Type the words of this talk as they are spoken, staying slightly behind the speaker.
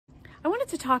I wanted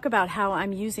to talk about how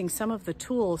I'm using some of the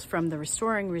tools from the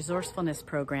Restoring Resourcefulness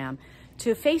program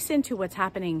to face into what's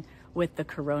happening with the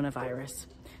coronavirus.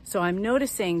 So I'm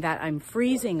noticing that I'm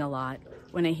freezing a lot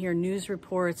when I hear news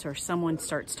reports or someone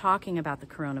starts talking about the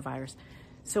coronavirus.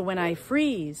 So when I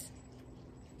freeze,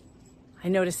 I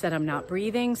notice that I'm not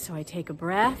breathing, so I take a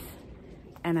breath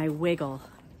and I wiggle,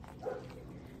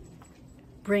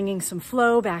 bringing some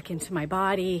flow back into my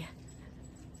body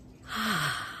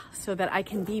so that I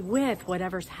can be with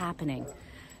whatever's happening.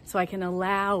 So I can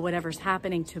allow whatever's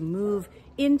happening to move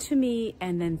into me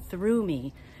and then through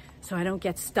me so I don't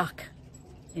get stuck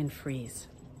in freeze.